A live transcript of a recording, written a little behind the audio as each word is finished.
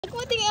Aku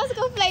mau tengok yang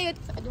suka flyer.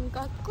 Ada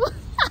muka aku.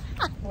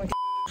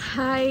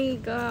 Hi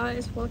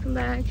guys, welcome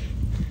back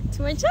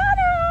to my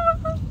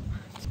channel.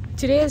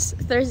 Today is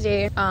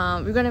Thursday.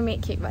 We're gonna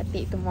make Kek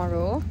Batik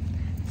tomorrow.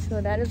 So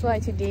that is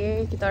why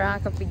today kita orang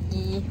akan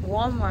pergi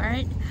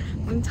Walmart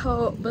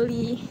untuk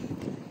beli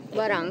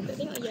barang.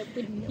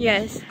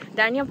 Yes,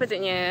 Daniel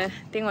patutnya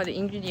tengok the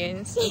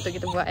ingredients untuk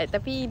kita buat,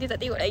 tapi dia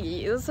tak tengok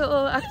lagi. So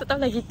aku tak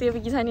tahu lagi kita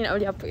pergi sana nak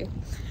beli apa.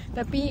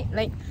 Tapi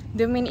like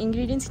the main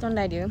ingredients kita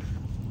dah ada.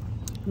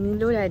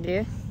 Milo dah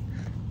ada.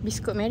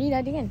 Biskut Mary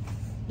dah ada kan?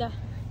 Dah.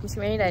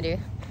 Biskut Mary dah ada.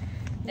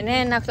 And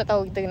then aku tak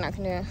tahu kita nak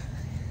kena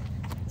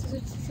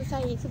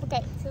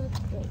Subcount.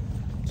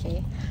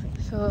 Okay.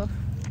 So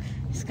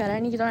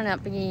sekarang ni kita orang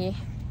nak pergi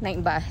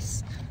naik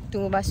bas.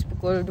 Tunggu bas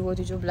pukul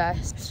 2.17.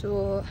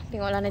 So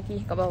tengoklah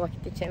nanti kat bawah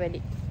kita check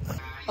balik.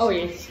 Oh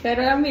yes,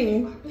 sekarang ambil ni.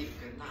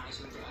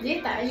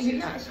 Dia tak ada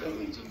genas.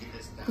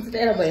 Kita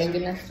tak payah buat yang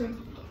genas tu.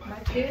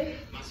 Butter.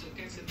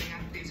 Masukkan setengah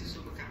teh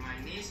susu pekat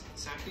manis,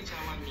 1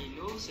 cawan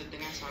Milo,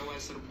 setengah cawan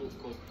serbuk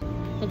kopi.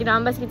 Yang kita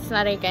ambil kita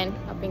senaraikan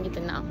apa yang kita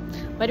nak.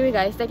 By the way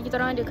guys, tadi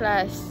kita orang ada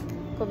kelas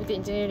computer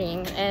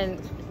engineering and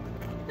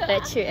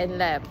lecture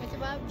and lab. Macam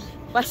babi.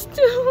 Lepas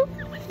tu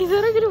kita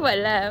orang kena buat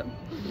lab.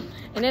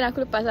 And then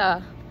aku lepas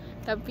lah.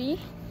 Tapi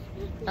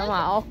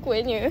lama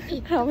awkwardnya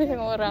ramai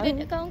sangat orang.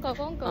 Dia nak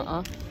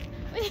kau.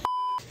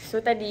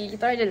 So tadi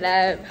kita orang ada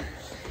lab.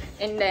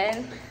 And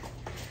then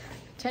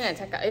macam mana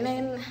nak cakap? And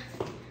then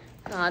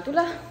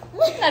itulah.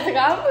 Nak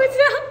cakap apa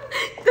je.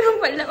 Kita orang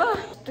buat lab lah.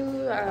 Tu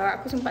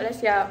aku sempatlah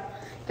siap.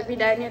 Tapi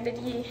Dania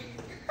tadi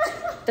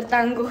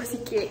tertangguh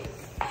sikit.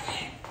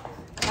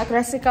 Aku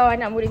rasa kau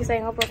anak murid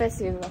kesayangan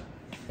profesor lah.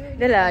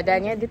 Dah lah,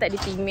 Dania dia tak ada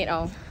teammate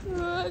tau.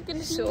 Kena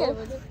So tinggal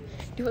betul.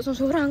 dia buat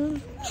seorang-seorang.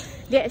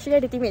 Dia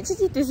actually ada teammate.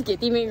 Cerita sikit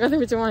teammate kau tu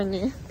macam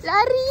mana.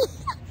 Lari.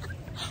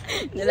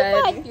 Dia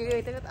lari. Dia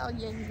tak tahu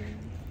dia ni.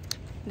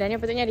 Dania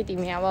patutnya ada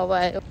teammate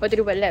awal-awal. Lepas tu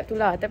dia buat lab tu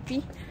lah.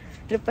 Tapi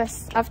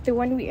lepas after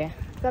 1 week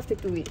ke after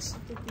 2 weeks?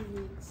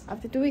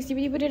 After 2 weeks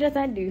tiba-tiba dia dah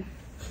tak ada.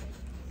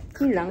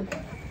 Hilang.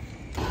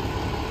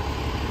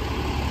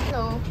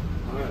 Hello.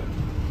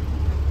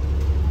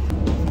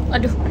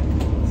 Aduh.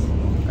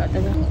 Kat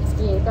tengah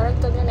sikit. Sekarang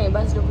kita kena naik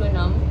bas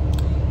 26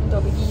 untuk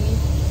pergi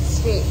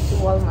straight to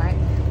Walmart,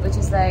 which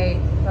is like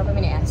berapa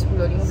minit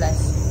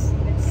 10-15.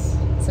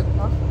 So,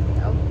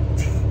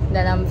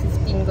 dalam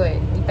 15 kot.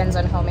 Depends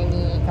on how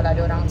many, kalau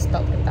ada orang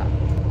stop ke tak.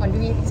 On the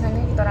way pergi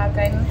sana, kita orang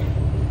akan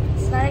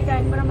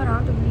selarikan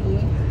barang-barang untuk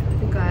beli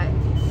dekat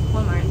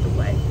Walmart untuk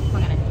buat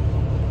makanan.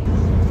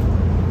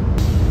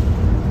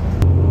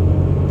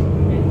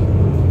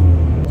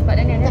 Cepat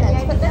Daniel,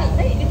 cepat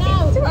tarik.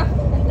 Cepat.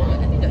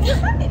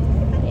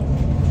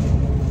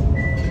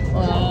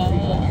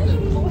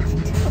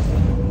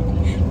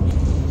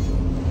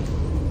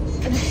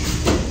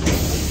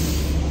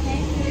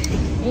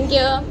 Thank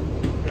you.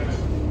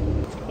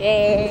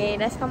 Yeay,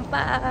 dah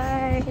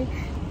sampai.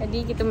 Tadi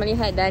kita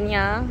melihat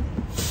Dania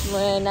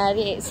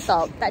menarik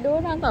stop. Tak ada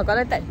orang tau.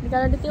 Kalau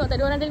dia tengok tak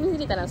ada orang dalam sini,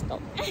 dia tak nak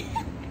stop.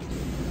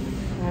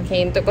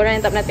 Okay, untuk korang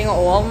yang tak pernah tengok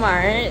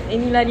Walmart,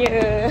 inilah dia.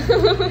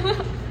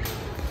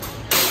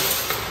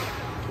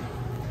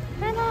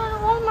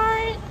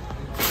 Walmart.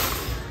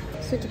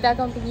 So kita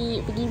akan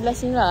pergi belah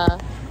sini lah.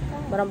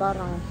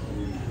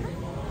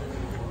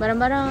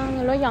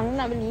 Barang-barang loyang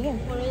nak beli kan?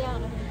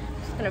 Loyang.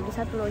 Kita nak beli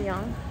 1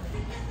 loyang.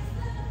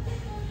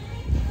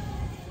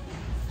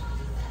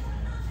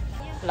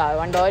 Lah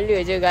 $1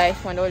 je guys.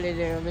 $1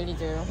 je beli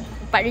je.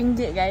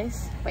 RM4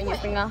 guys.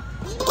 RM4.50.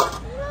 Ni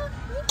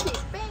kek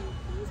pen.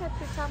 Ni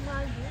satu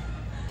sama lagi.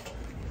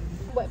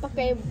 Buat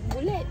pakai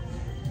bulat.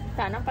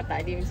 Tak nampak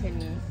tak dia macam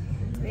ni.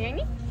 Yang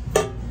ni?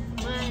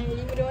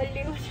 $5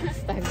 macam.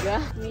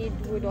 Astaga. Ni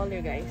 $2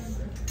 guys.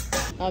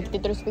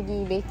 Kita terus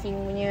pergi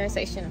baking punya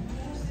section.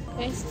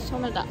 Guys,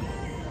 sama tak?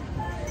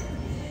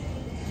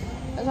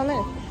 Tak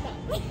sama?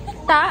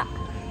 Tak.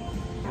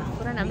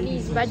 Korang nak beli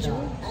baju,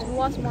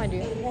 luar semua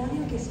ada.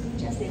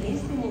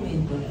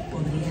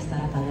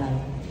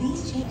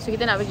 So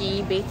kita nak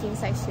pergi baking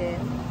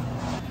section.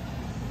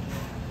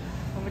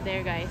 Over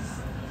there guys.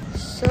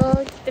 So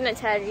kita nak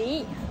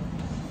cari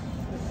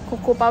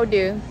cocoa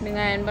powder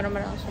dengan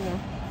barang-barang semua.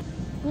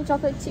 Ni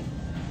chocolate chip.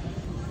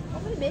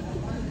 Apa ni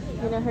baking?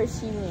 Dengan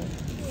Hershey ni.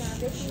 Ya,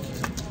 baking.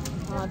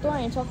 Tu lah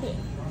yang coklat.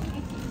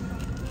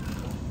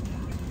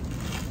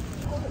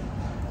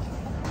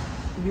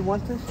 Do you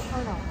want this?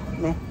 Oh no.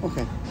 No?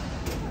 Okay.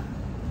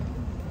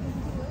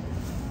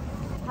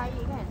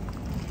 Hari kan?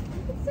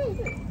 Saya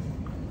tu.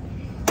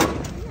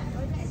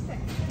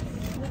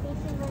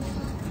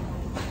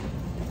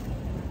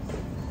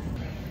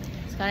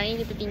 Sekarang ni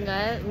kita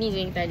tinggal, ni je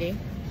yang kita ada.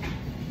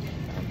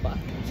 Nampak.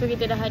 So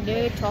kita dah ada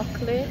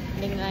chocolate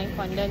dengan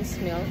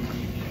condensed milk.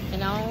 And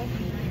now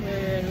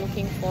we're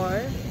looking for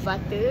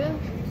butter,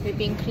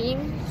 whipping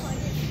cream,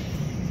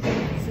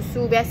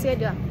 susu biasa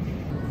ada.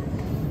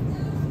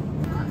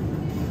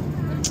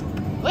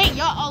 Wait,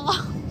 ya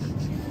Allah.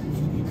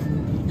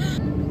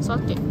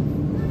 Salted.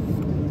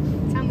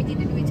 Sama je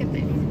dua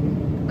coklat ni.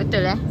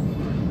 Betul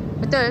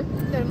Betul?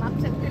 Betul, maaf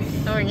satu.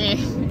 Okay.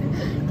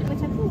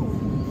 Macam tu.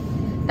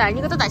 Tak,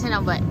 ni kau tahu tak macam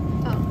nak buat?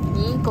 Tak.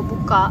 Ni kau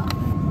buka.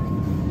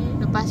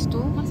 Lepas tu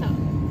Masak.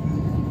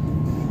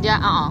 dia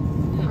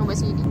kau buat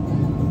sini.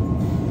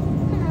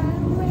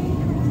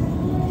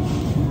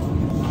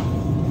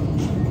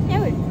 Ya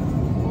weh.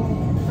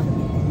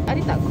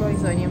 Ada tak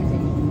croissant yang macam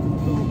ni?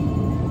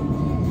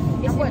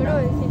 Sini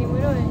roll, sini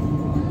roll.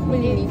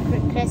 Boleh ni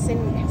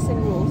crescent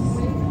rolls.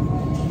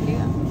 Boleh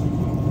tak?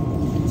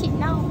 Kecil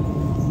now.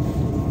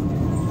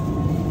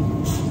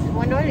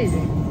 $1 je.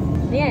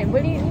 Ni kan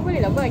boleh, ni boleh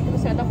lah buat. Kita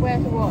pasal tak puas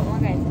bawa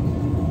makan.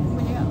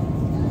 Boleh tak?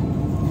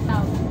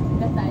 Tahu.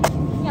 Dah tak.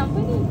 Ni apa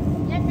ni?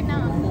 Yang kena.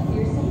 Ada.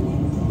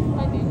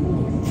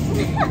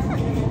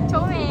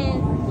 Comel.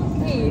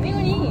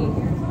 Tengok ni.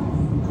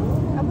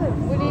 Apa?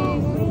 Boleh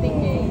gunting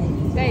je.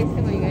 Guys,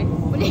 tengok ni guys.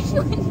 Boleh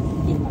gunting.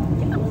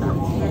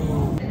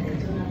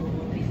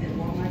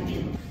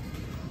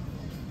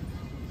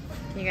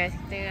 Ni guys,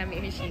 kita ambil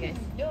Hershey guys.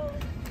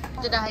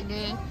 Kita dah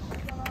ada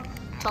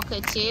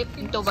chocolate chip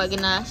untuk buat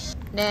ganache.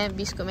 Dan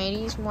biskut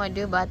Mary semua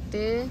ada,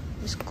 butter,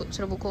 biskut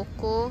serbuk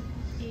koko,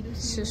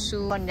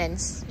 susu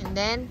condensed. And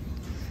then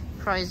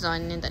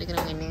croissant yang tak ada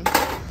kena-kena.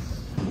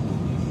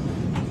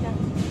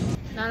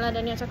 Nala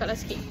dan Nia cakap lah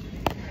sikit.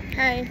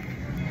 Hai.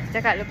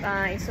 Cakap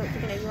esok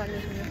kita nak jual ni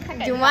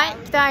semua. Jumaat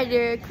kita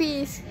ada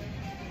quiz.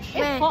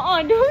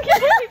 Aduh.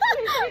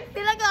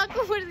 Dia lah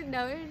aku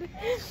berendam.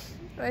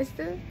 Lepas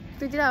tu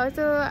je lah. Lepas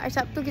tu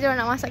Sabtu kita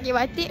orang nak masak kek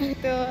batik.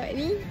 Untuk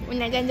ni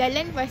nak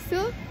jalan-jalan. Lepas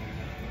tu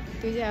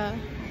je lah.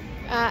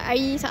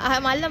 Ahad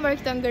malam baru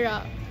kita orang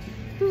gerak.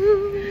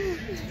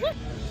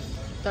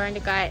 Kita orang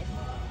dekat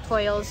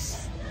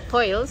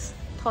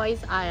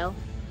Toys Aisle.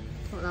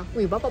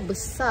 Wih, bapak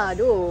besar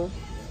tu.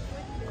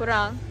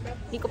 Kurang.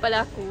 Ni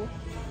kepala aku.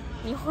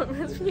 Ni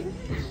hormone punya.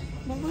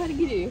 Berapa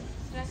harga dia?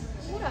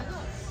 Murah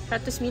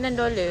tak?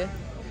 $109.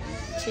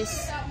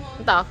 Cheese.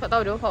 Entah, aku tak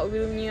tahu tu Hot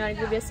Wheel ni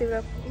harga biasa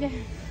berapa.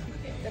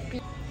 Tapi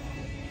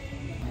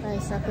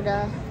guys, aku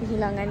dah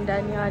kehilangan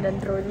Dania dan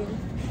troli.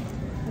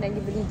 Nak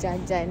pergi beli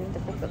jajan,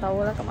 tapi aku tak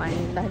tahulah kat mana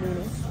dah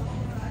dulu.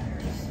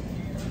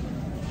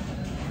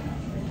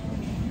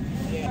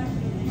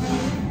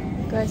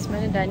 Guys,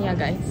 mana Dania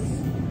guys?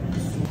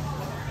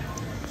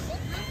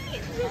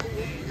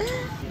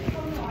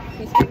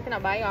 Okay, sekarang kita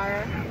nak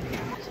bayar.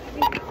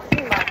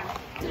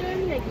 Sudah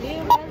ni lagi,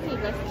 masih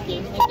lah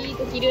sikit. Nanti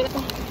kita tidur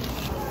lah.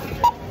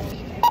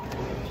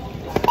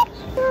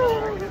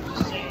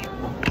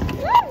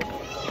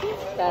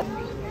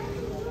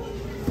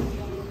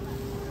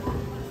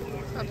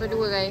 Apa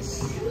dua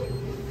guys?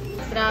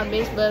 Kita dah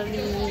habis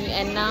beli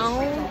and now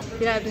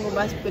kita dah tunggu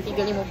bus pukul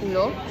 3.50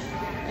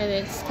 and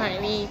it's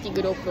currently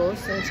 3.20,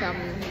 so macam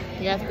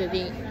we have to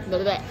think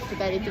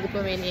kita ada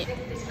 30 minit.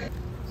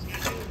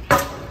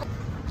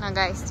 Nah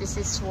guys, this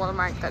is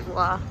Walmart kat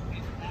luar.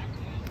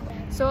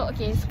 So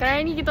okay,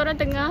 sekarang ni kita orang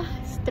tengah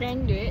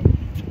stranded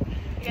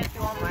dekat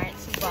Walmart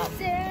sebab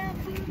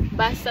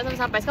bus tak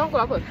sampai. Sekarang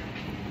pukul apa?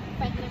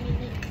 4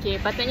 minit. Okay,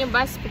 patutnya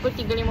bus pukul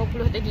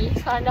 3.50 tadi.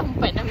 Sekarang dah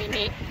 4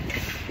 minit.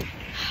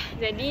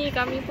 Jadi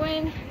kami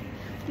pun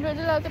duduk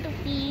je lah ke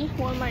tepi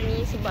Walmart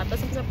ni sebab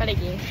tak sampai-sampai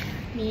lagi.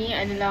 Ni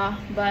adalah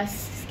bus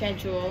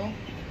schedule.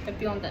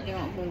 Tapi orang tak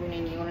tengok pengguna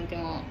ni, orang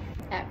tengok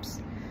apps.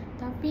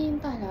 Tapi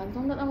entahlah,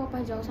 korang tak tahu apa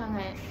jauh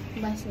sangat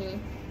bus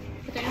ni.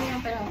 Patutnya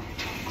sampai dah.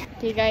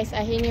 Okay guys,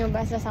 akhirnya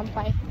bus dah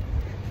sampai.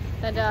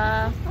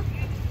 Tada.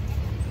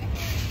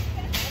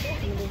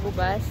 Tunggu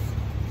bus.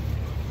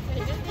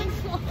 Kita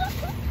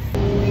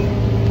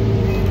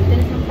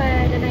dah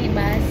sampai, dah naik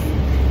bus.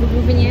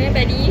 Rupanya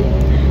tadi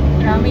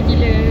ramai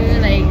gila,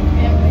 like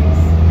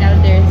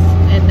elders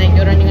and like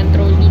diorang dengan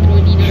troli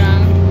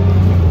diorang.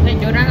 Like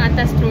diorang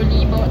atas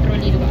troli, bawa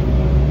troli tu kan.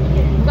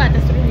 Bukan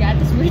atas troli,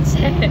 atas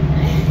wheelchair.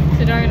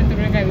 So diorang kena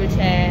turunkan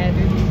wheelchair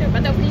tu.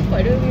 Patut aku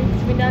ikut tu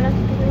sebenarnya lah.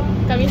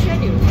 Kami mesti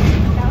ada.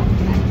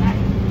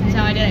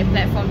 Macam ada like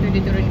platform tu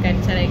dia turunkan.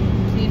 Macam like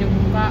sini dia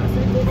buka.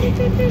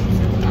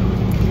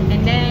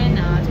 And then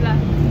itulah.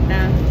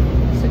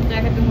 So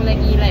kita akan tunggu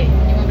lagi like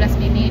 15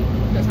 minit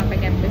untuk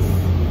sampai campus.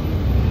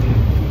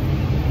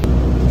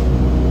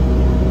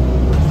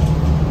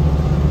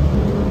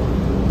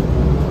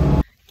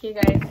 Okay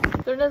guys,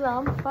 kita dah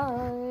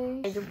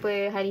sampai.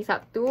 Jumpa hari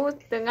Sabtu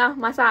tengah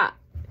masak.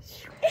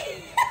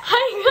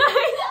 Hi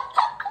guys.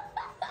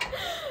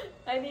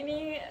 Hari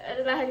ni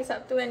adalah hari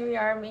Sabtu and we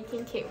are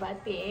making kek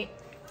batik.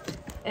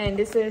 And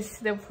this is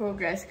the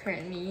progress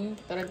currently.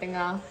 Kita orang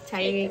tengah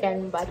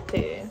cairkan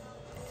butter.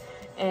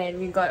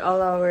 And we got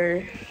all our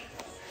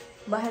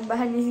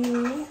bahan-bahan di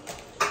sini.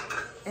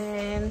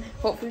 And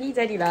hopefully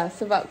jadilah.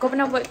 Sebab kau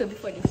pernah buat tu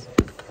before this?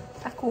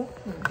 Aku?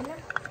 Pernah?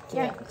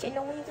 Yang Che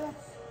Nom ni tu lah.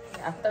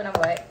 Aku tak pernah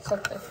buat. So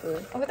aku tak sure.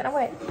 Aku tak nak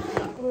buat.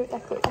 Aku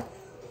takut je.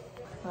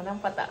 Oh,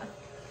 nampak tak?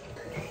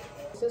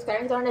 So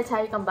sekarang kita orang dah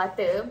cairkan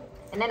butter.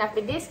 And then after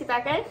this kita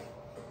akan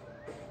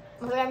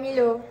masukkan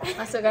Milo.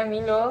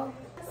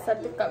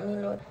 1 cup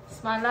Milo.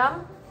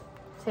 Semalam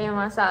saya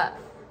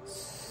masak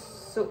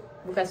sup,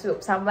 bukan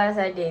sup, sambal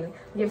sardin.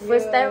 The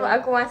first time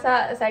aku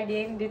masak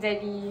sardin dia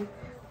jadi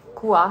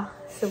kuah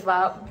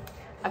sebab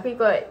aku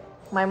ikut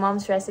my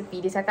mom's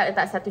recipe. Dia cakap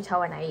letak 1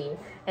 cawan air.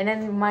 And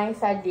then my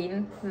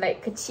sardine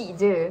like kecil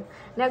je.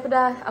 Dan aku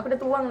dah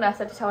tuang dah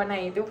 1 cawan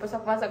air tu. Pasal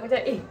aku masak, aku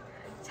cakap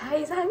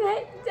cair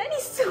sangat. Jadi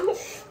sup.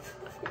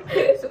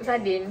 Sup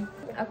sardine.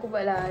 Aku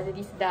buatlah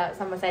jadi sedap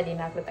sama sardine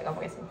lah. Aku letakkan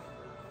pakai sini.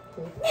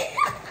 Okay.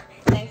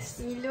 Next,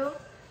 Milo.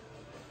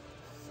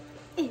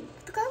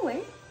 Tu kawan?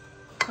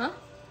 Ha?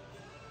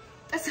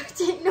 Asal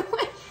Che Nom.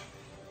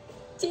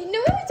 Che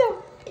Nom macam.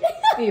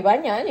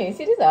 Banyaknya.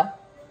 Serius lah?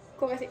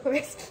 Kau kasih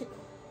sikit.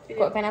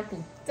 Kuatkan api.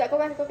 Tak, kau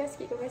kasih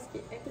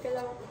sikit. Nanti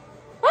kalau...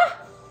 Hah?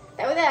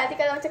 Tak boleh lah. Nanti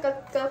kalau macam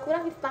kalau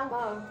kurang, kita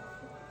tambah.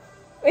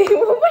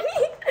 Apa ni?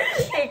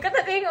 Kau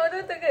tak tengok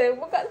betul-betul ke?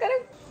 Buka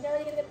sekarang. Jangan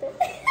lagi kata.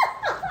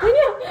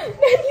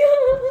 Nadia!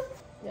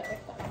 Sekejap,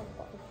 tak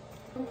nampak.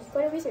 Kau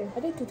dah bisa?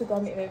 Ada tu kau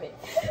ambil bebek.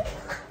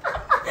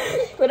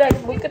 Kau dah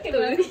buka tu.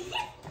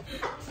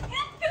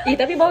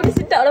 Tapi bau dia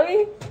sedap lah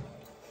weh.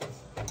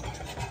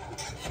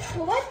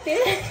 Kau mata.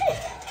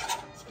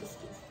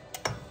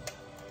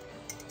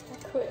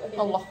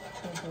 Allah.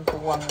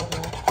 Tuang.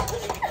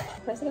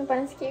 Rasa kan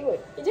panas sikit kot.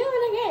 Jangan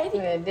panas kan?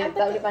 Dia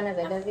tak boleh panas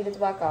kan? Nanti dia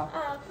terbakar.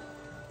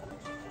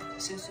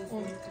 Susu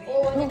full cream.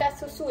 Oh, ni dah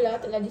susu lah.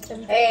 Tak lah dia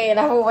macam.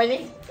 Lama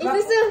balik.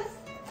 Susu.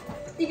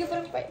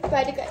 3/4. Kau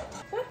ada kat?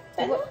 Hah?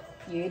 Tak ada?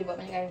 Ya, dia buat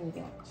banyak kali ni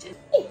tengok.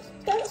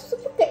 Kau nak susu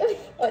pekat ke?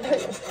 Oh, dah.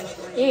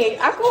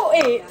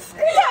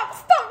 Sekejap,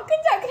 stop,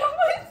 kejap,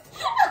 kenapa?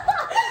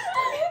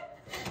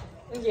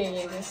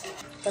 Okay.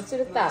 Lepas tu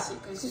letak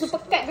susu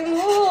pekat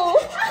dulu.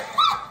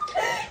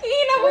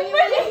 Nak buat ni.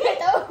 Tak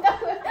tahu.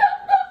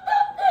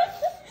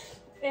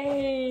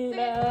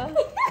 Dah.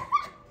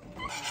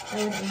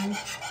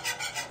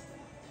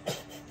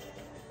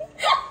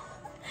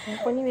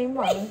 Apa ni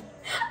memang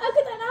Aku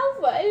tak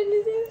nampak benda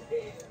tu.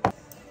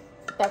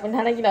 tak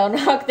pernah lagi dah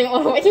orang aku tengok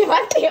orang makin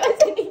mati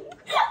macam ni.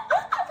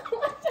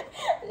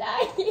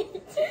 Lain.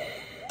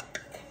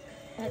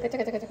 Kacau.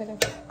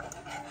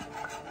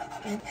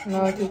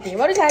 Okay.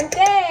 Baru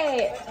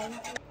cantik.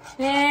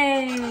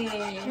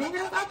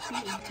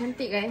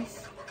 Cantik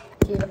guys.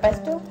 Okay,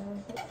 lepas tu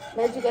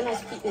Lajukanlah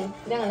speed tu.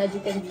 jangan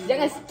lajukan.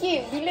 Jangan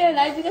skip. Bila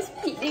lajukan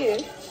speed dia.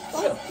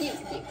 Kau skip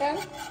kan.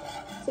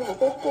 Serbuk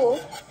koko.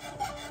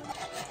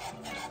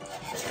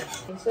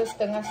 Okay, so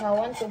setengah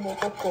cawan serbuk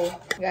koko.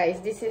 Guys,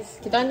 this is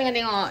kita orang tengah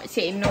tengok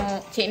Che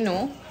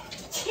Nom.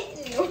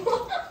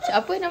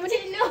 Apa nama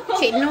dia?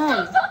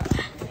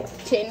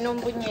 Che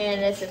Nom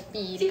punya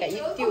resepi dekat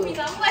YouTube.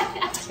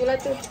 Itulah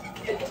tu.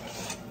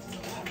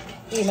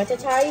 Macam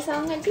cair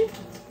sangat je.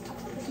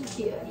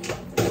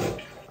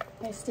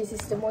 Guys, this is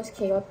the most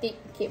chaotic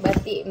kek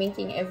batik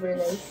making ever,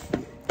 guys.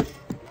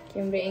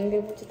 Camera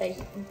angle pun macam tarik.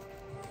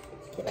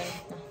 Okay lah.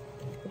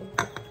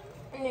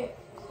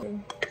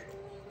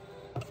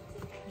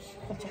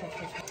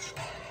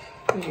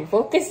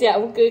 Fokus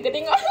ya muka kau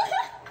tengok.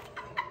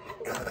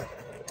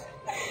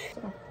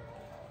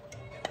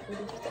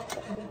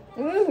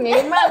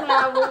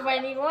 Memanglah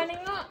perempuan ni. Korang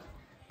tengok.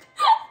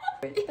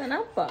 Tak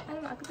nampak.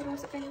 Alamak, aku terus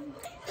masukkan ni.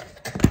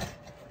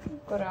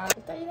 Korang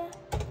Tak je lah.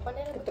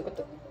 Pandai lah.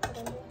 ketuk-ketuk.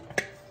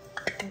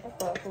 Tak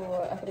apa aku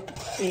dah.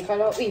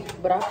 Kalau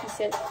berapi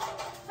sel.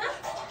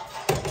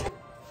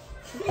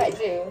 Tak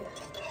je.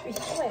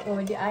 Oh,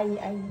 dia air.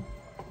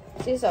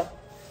 Serius lah.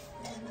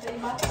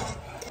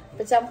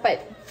 Pecah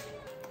 4.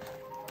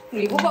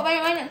 Kau buat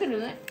banyak-banyak tu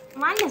dulu.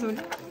 Malas pun.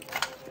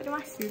 Tak ada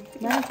masa.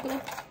 Malas tu lah.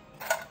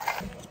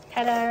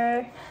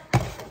 Hello.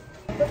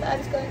 Kau tak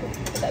habis kau.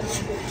 Kau tak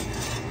habis kau.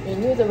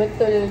 Ini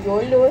betul-betul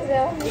YOLO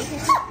saya.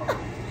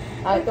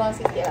 Tuang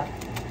sikit lah.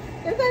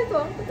 Kenapa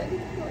tuang? Kau tak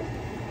habis kau.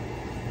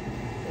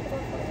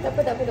 Tak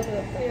apa.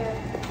 Ya.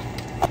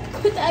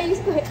 Kau tak habis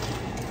kau.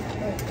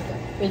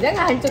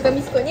 Jangan hancurkan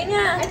biskutnya ni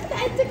lah. Aku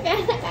tak hancurkan.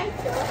 Nak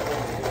hancur.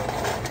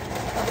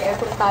 Okay,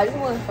 aku letak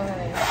semua.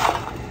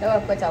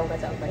 Aku kacau.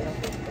 Baiklah.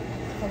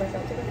 Kau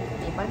kacau.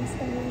 Panas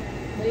kan ni.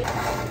 Boleh?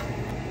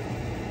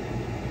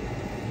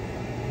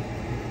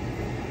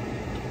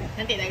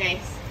 Cantik tak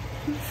guys?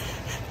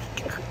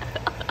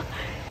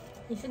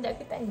 Sedap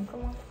ke tak ni? Kau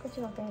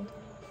cuba makan tu.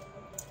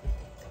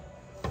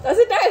 Tak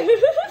sedap.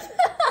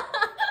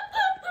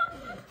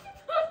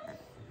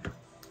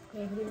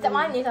 Tak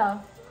manis tau.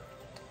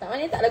 Tak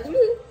manis tak lah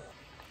gula.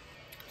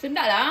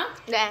 Sedap lah.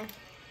 Dah.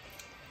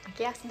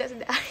 Okay lah, sedap.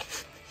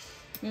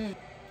 Ni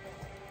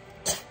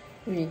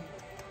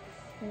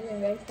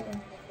guys.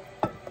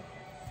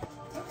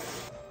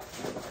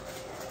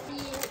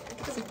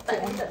 Sikit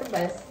ni tak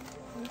tebas.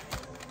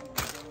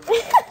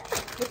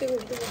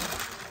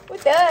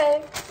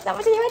 Betul. Tak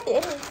macam yang batik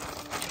ni.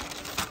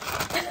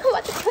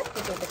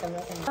 Kita tekan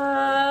belakang.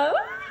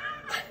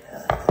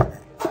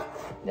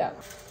 Sekejap.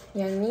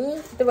 Yang ni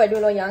kita buat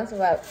 2 loyang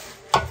sebab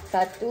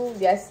satu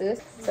biasa,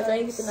 satu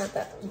lagi kita nak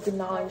tak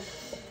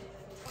ganache.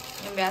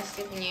 Yang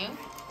biasa punya.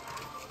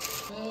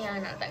 Ni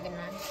yang nak tak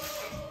ganache.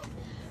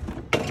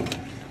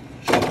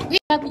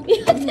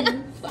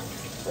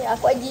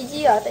 Aku ada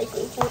jijik lah, tak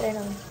ikut ukuran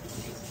lah.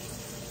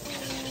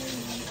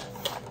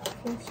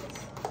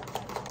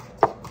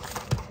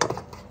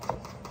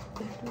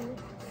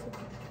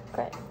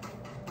 Cut.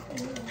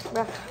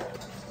 Dah.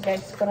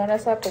 Guys, korang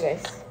rasa apa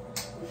guys?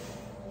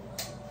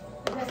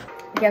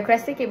 Okay, aku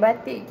rasa kek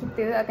batik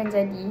kita akan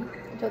jadi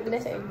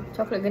Coklat saya.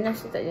 coklat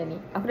ganache tu tak jadi.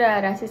 Aku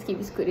dah rasa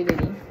sikit biskut dia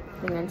tadi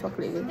dengan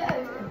coklat dia.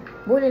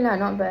 Boleh lah,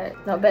 not bad.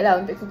 Not bad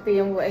lah untuk kita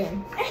yang buat kan.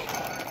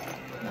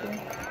 Okay.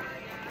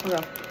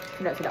 Sedap.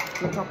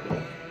 Dengan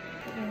coklat.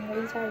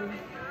 Bagi cari.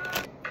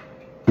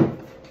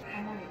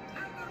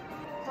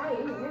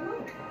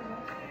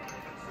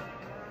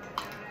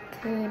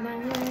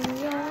 Kenangan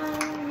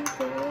yang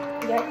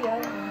Jadi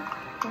lah.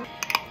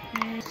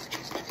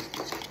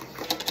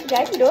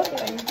 Jadi doh.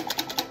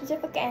 Macam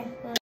pekat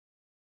kan?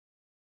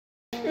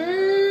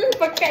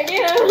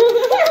 pekatnya.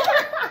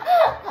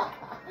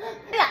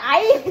 Nak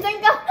air macam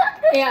kau.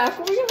 Ya, aku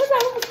punya pun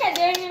sama pekat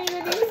dia yang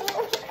tadi.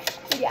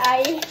 Jadi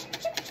air.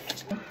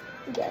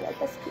 Sekejap lah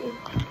atas sikit.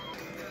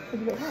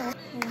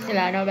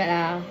 Yelah, not bad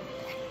lah.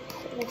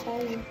 Nak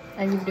cari.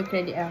 I give the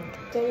credit lah.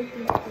 Cari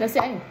pula. Dah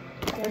siap kan?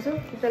 Lepas tu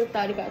kita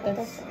letak dekat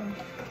atas.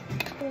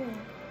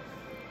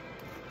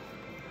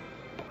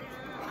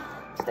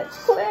 Tak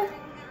cukup eh.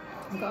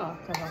 Enggak lah,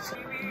 kan masuk.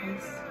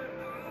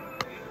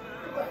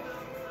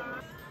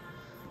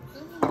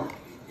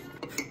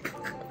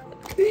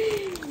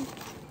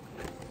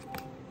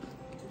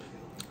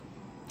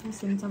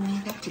 Rasa macam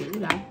coklat je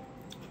lah.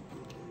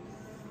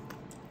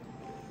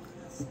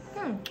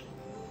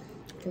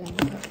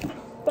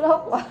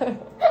 Pelawak.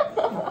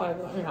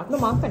 Aku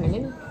dah makan dah ni.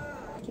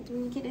 Kita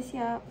punya kek dah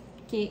siap.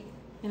 Kek.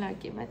 Yalah,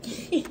 kek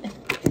batik.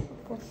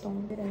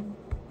 Potong dia dah.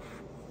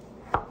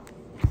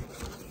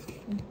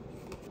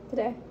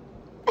 Sedap eh?